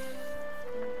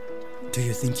 Do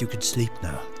you think you could sleep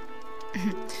now?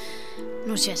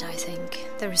 Not yet, I think.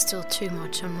 There is still too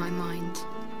much on my mind.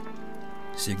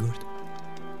 Sigurd?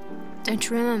 Don't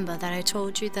you remember that I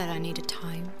told you that I needed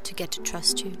time to get to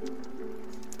trust you?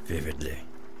 Vividly.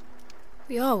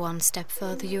 We are one step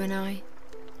further, you and I.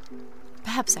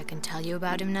 Perhaps I can tell you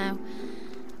about him now.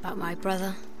 About my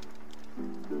brother.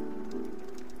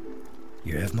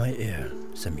 You have my ear,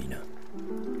 Samina.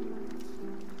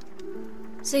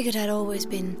 Sigurd had always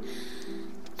been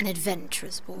an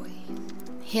adventurous boy.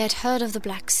 He had heard of the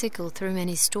Black Sickle through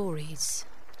many stories,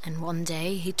 and one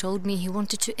day he told me he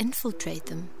wanted to infiltrate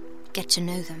them, get to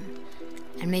know them,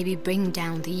 and maybe bring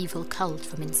down the evil cult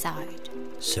from inside.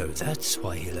 So that's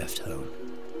why he left home?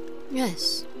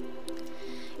 Yes.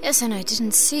 Yes, and I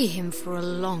didn't see him for a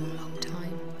long, long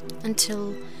time.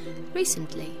 Until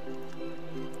recently.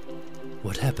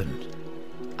 What happened?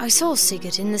 I saw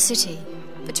Sigurd in the city,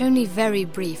 but only very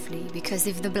briefly, because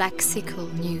if the Black Sickle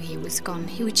knew he was gone,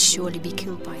 he would surely be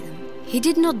killed by them. He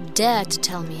did not dare to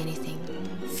tell me anything,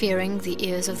 fearing the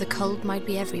ears of the cult might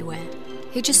be everywhere.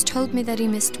 He just told me that he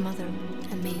missed Mother,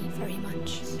 and me very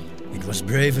much. It was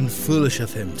brave and foolish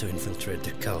of him to infiltrate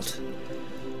the cult.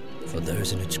 For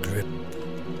those in its grip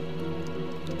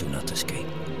do not escape.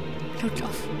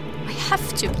 Ludloff, I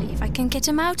have to leave. I can get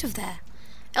him out of there.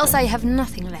 Else I have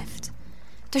nothing left.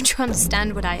 Don't you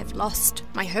understand what I have lost?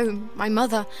 My home, my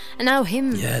mother, and now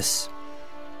him. Yes.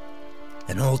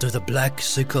 And all to the Black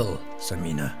Sickle,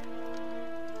 Samina.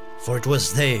 For it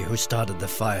was they who started the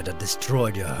fire that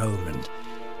destroyed your home and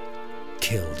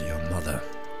killed your mother.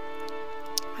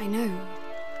 I know.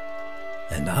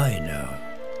 And I know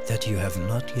that you have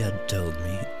not yet told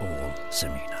me all,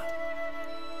 Samina.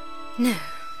 No.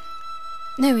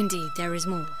 No, indeed, there is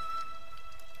more.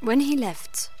 When he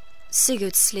left,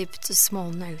 Sigurd slipped a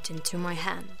small note into my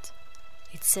hand.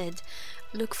 It said,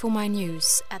 "Look for my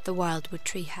news at the Wildwood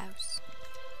Treehouse."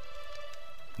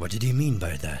 What did he mean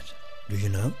by that? Do you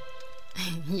know?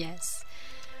 Yes.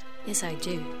 Yes, I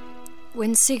do.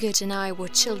 When Sigurd and I were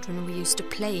children, we used to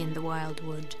play in the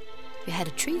Wildwood. We had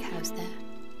a treehouse there.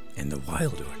 In the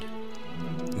Wildwood?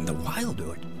 In the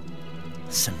Wildwood?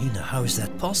 Samina, how is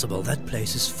that possible? That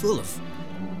place is full of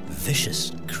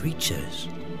vicious creatures.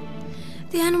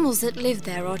 The animals that live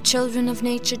there are children of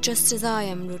nature just as I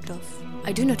am, Rudolf.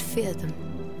 I do not fear them.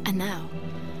 And now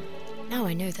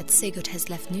I know that Sigurd has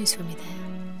left news for me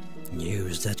there.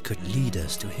 News that could lead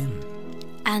us to him.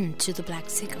 And to the Black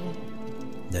Sickle.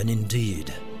 Then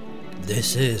indeed,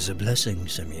 this is a blessing,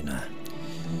 Samina.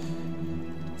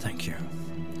 Thank you.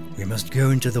 We must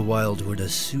go into the Wildwood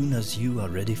as soon as you are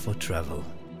ready for travel.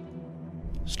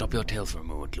 Stop your tale for a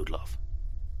moment, Ludloff.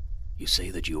 You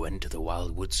say that you went to the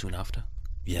Wildwood soon after?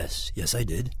 Yes, I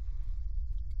did.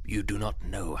 You do not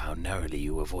know how narrowly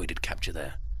you avoided capture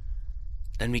there.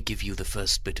 Let me give you the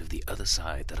first bit of the other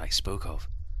side that I spoke of.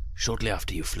 Shortly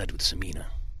after you fled with Samina,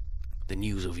 the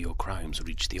news of your crimes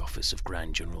reached the office of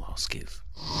Grand General Hoskiv.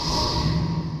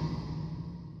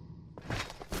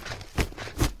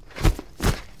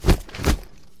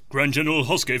 Grand General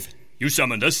Hoskiv, you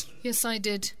summoned us? Yes, I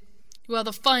did. You are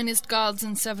the finest guards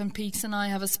in Seven Peaks, and I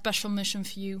have a special mission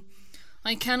for you.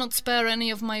 I cannot spare any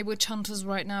of my witch hunters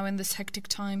right now in this hectic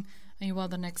time, and you are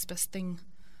the next best thing.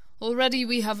 Already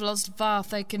we have lost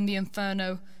Varthek in the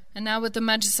Inferno, and now with the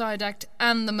Magicide Act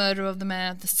and the murder of the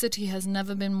mayor, the city has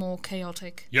never been more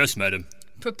chaotic. Yes, madam.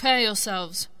 Prepare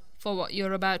yourselves for what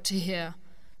you're about to hear.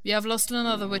 We have lost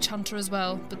another witch hunter as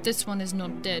well, but this one is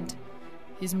not dead.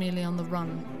 He's merely on the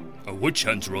run. A witch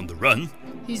hunter on the run?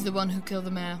 He's the one who killed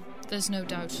the mayor, there's no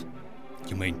doubt.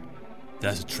 You mean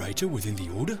there's a traitor within the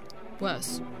Order?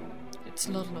 Worse. It's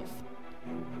Ludloff.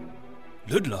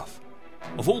 Ludloff?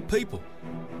 Of all people?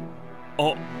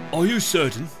 Are you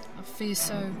certain? I fear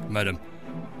so. Madam,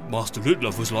 Master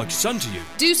Ludloff was like a son to you.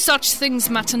 Do such things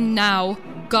matter now,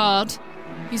 guard?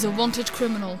 He's a wanted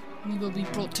criminal, and he will be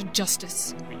brought to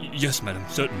justice. Yes, madam,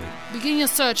 certainly. Begin your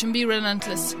search and be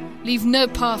relentless. Leave no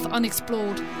path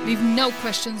unexplored. Leave no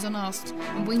questions unasked.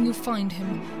 And when you find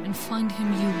him, and find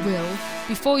him you will,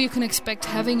 before you can expect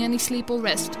having any sleep or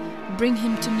rest, bring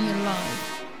him to me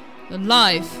alive.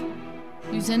 Alive!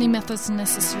 Use any methods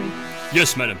necessary.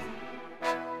 Yes, madam.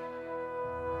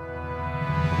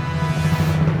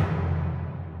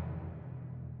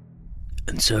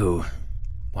 And so,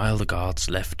 while the guards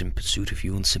left in pursuit of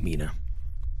you and Samina,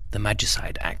 the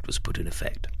Magicide Act was put in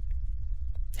effect.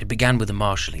 It began with the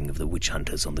marshalling of the witch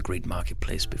hunters on the great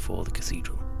marketplace before the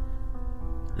cathedral.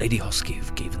 Lady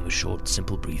Hoskiv gave them a short,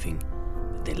 simple briefing,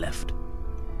 and they left.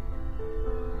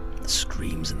 The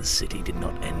screams in the city did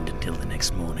not end until the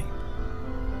next morning.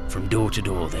 From door to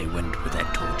door they went with their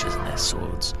torches and their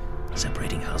swords,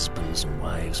 separating husbands and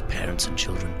wives, parents and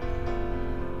children.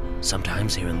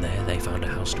 Sometimes here and there they found a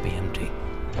house to be empty.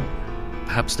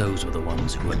 Perhaps those were the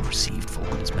ones who had received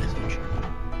Falcon's message.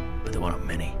 But there were not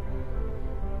many.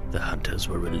 The hunters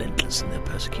were relentless in their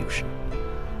persecution.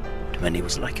 To many it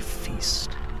was like a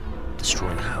feast,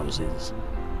 destroying houses,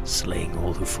 slaying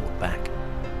all who fought back,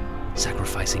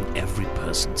 sacrificing every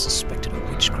person suspected of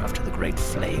witchcraft to the great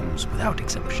flames without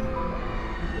exception.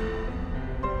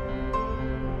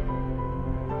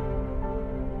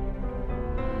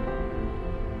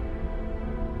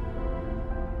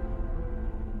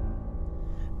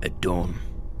 At dawn,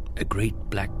 a great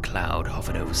black cloud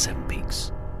hovered over Seven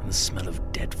Peaks, and the smell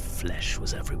of dead flesh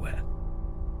was everywhere.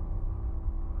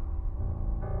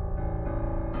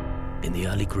 In the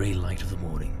early grey light of the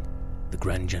morning, the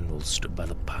Grand General stood by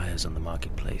the pyres on the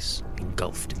marketplace,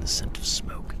 engulfed in the scent of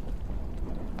smoke.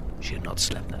 She had not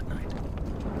slept that night.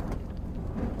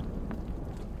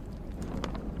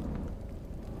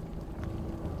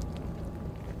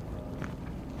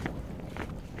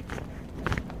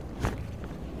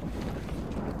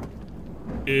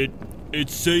 It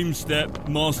seems that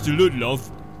Master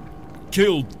Ludlov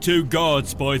killed 2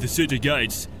 guards by the city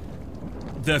gates.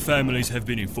 Their families have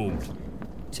been informed.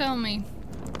 Tell me,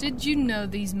 did you know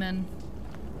these men?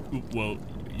 Well,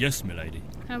 yes, milady.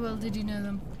 How well did you know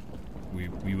them?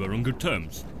 We were on good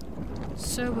terms.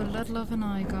 So were Ludlov and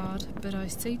I, guard, but I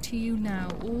say to you now,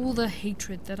 all the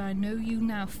hatred that I know you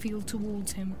now feel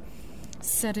towards him,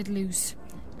 set it loose,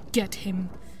 get him,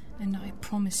 and I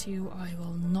promise you I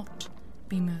will not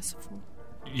be merciful.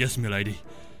 Yes, milady.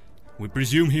 We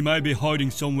presume he may be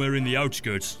hiding somewhere in the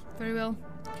outskirts. Very well.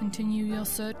 Continue your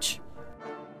search.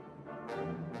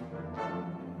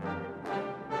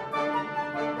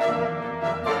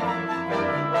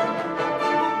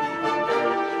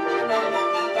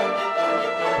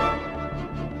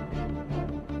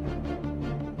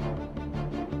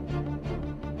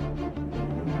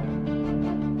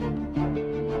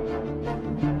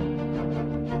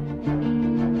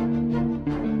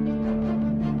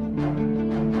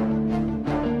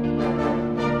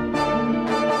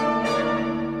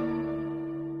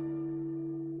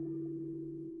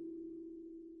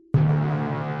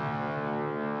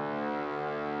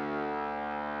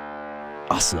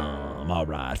 Awesome. All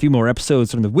right. A few more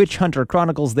episodes from the Witch Hunter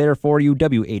Chronicles there for you.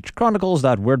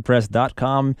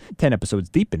 whchronicles.wordpress.com. 10 episodes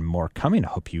deep and more coming. I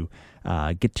hope you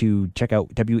get to check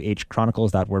out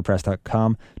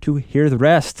whchronicles.wordpress.com to hear the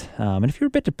rest. And if you're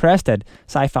a bit depressed that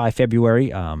Sci-Fi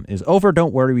February is over,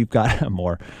 don't worry. We've got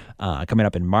more coming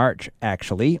up in March,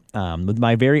 actually, with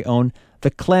my very own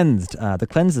The Cleansed. The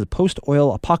Cleansed is a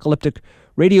post-oil apocalyptic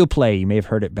radio play. You may have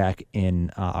heard it back in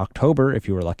October, if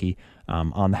you were lucky,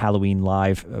 on the Halloween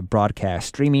live broadcast,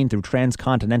 streaming through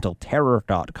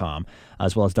transcontinentalterror.com,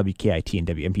 as well as WKIT and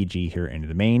WMPG here in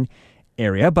the Maine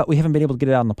area. But we haven't been able to get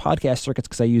it out on the podcast circuits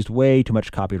because I used way too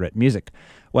much copyright music.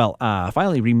 Well,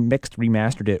 finally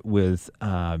remastered it with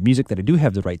music that I do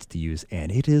have the rights to use,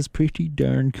 and it is pretty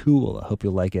darn cool. I hope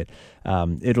you'll like it.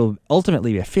 It'll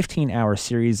ultimately be a 15-hour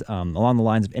series along the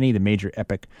lines of any of the major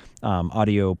epic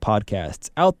audio podcasts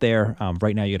out there.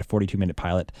 Right now, you get a 42-minute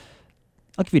pilot.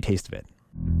 I'll give you a taste of it.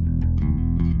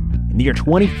 In the year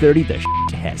 2030, the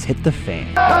shit has hit the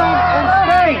fan.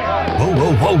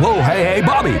 Whoa, hey,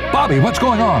 Bobby, what's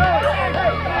going on?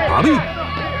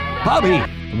 Bobby!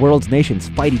 The world's nations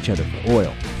fight each other for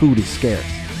oil, food is scarce,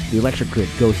 the electric grid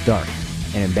goes dark,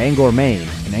 and in Bangor, Maine,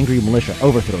 an angry militia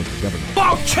overthrows the government.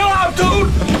 Oh, chill out, dude!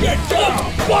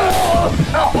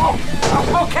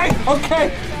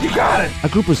 Okay, you got it! A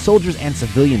group of soldiers and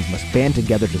civilians must band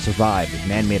together to survive this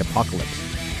man-made apocalypse.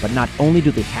 But not only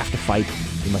do they have to fight,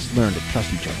 they must learn to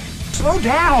trust each other. Slow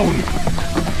down!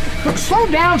 Look, slow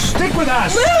down, stick with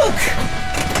us! Luke!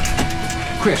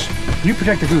 Chris, you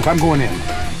protect the group, I'm going in.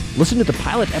 Listen to the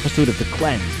pilot episode of The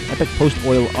Cleanse, an epic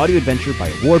post-oil audio adventure by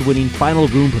award-winning Final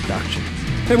Room Productions.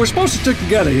 Hey, we're supposed to stick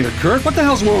together here, Kurt. What the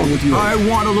hell's wrong with you? I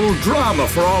want a little drama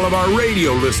for all of our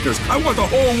radio listeners. I want the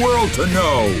whole world to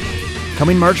know.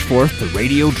 Coming March 4th, the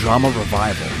Radio Drama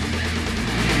Revival.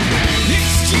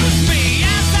 Excuse me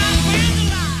as I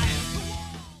went live.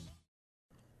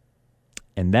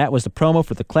 And that was the promo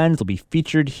for The Cleanse. It'll be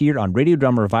featured here on Radio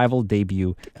Drama Revival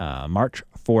debut March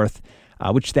 4th.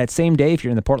 Which that same day, if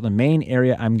you're in the Portland, Maine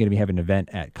area, I'm going to be having an event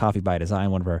at Coffee by Design,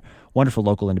 one of our wonderful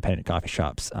local independent coffee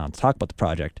shops, to talk about the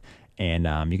project. And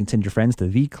you can send your friends to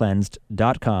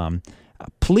thecleansed.com.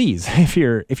 Please, if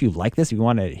you like this, if you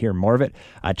want to hear more of it,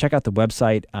 check out the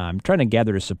website. I'm trying to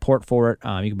gather support for it.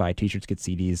 You can buy t-shirts, get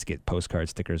CDs, get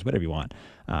postcards, stickers, whatever you want.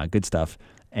 Good stuff.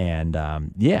 And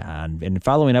and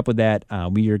following up with that,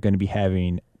 we are going to be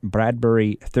having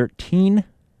Bradbury 13.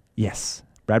 Yes,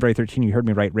 Bradbury 13, you heard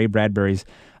me right. Ray Bradbury's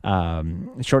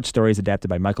short stories adapted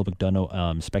by Michael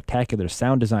McDonough, spectacular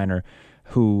sound designer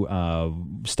who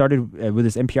started with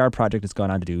his NPR project, has gone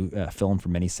on to do film for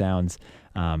Many Sounds.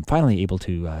 Finally able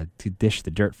to dish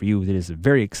the dirt for you. It is a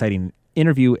very exciting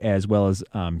interview as well as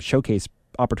showcase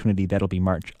opportunity. That'll be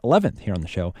March 11th here on the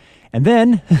show. And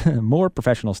then more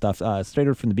professional stuff straight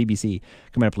out from the BBC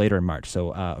coming up later in March.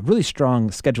 So a really strong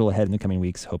schedule ahead in the coming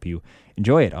weeks. Hope you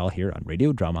enjoy it all here on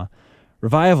Radio Drama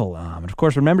Revival. And of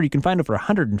course, remember, you can find over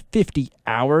 150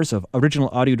 hours of original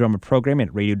audio drama programming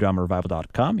at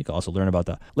radiodramarevival.com. You can also learn about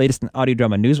the latest in audio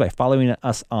drama news by following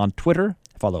us on Twitter.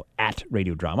 Follow at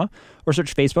Radio Drama, or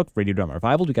search Facebook, Radio Drama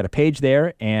Revival. We got a page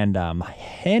there, and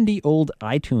handy old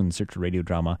iTunes, search for Radio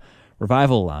Drama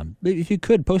Revival. If you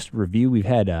could, post a review. We've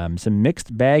had some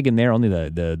mixed bag in there. Only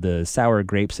the sour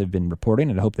grapes have been reporting,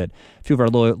 and I hope that a few of our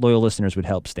loyal listeners would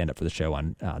help stand up for the show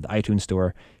on the iTunes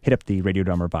store. Hit up the Radio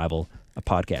Drama Revival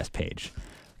podcast page.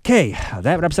 Okay,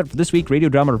 that wraps up for this week. Radio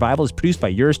Drama Revival is produced by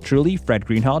yours truly, Fred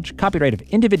Greenhalgh. Copyright of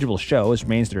individual shows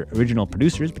remains their original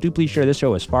producers, but do please share this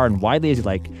show as far and widely as you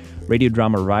like. Radio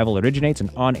Drama Revival originates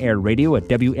in on-air radio at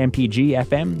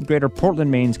WMPG-FM, Greater Portland,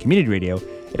 Maine's community radio.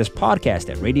 It is podcast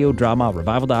at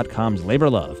RadioDramaRevival.com's Labor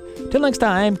of Love. Till next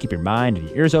time, keep your mind and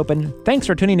your ears open. Thanks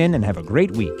for tuning in and have a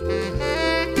great week.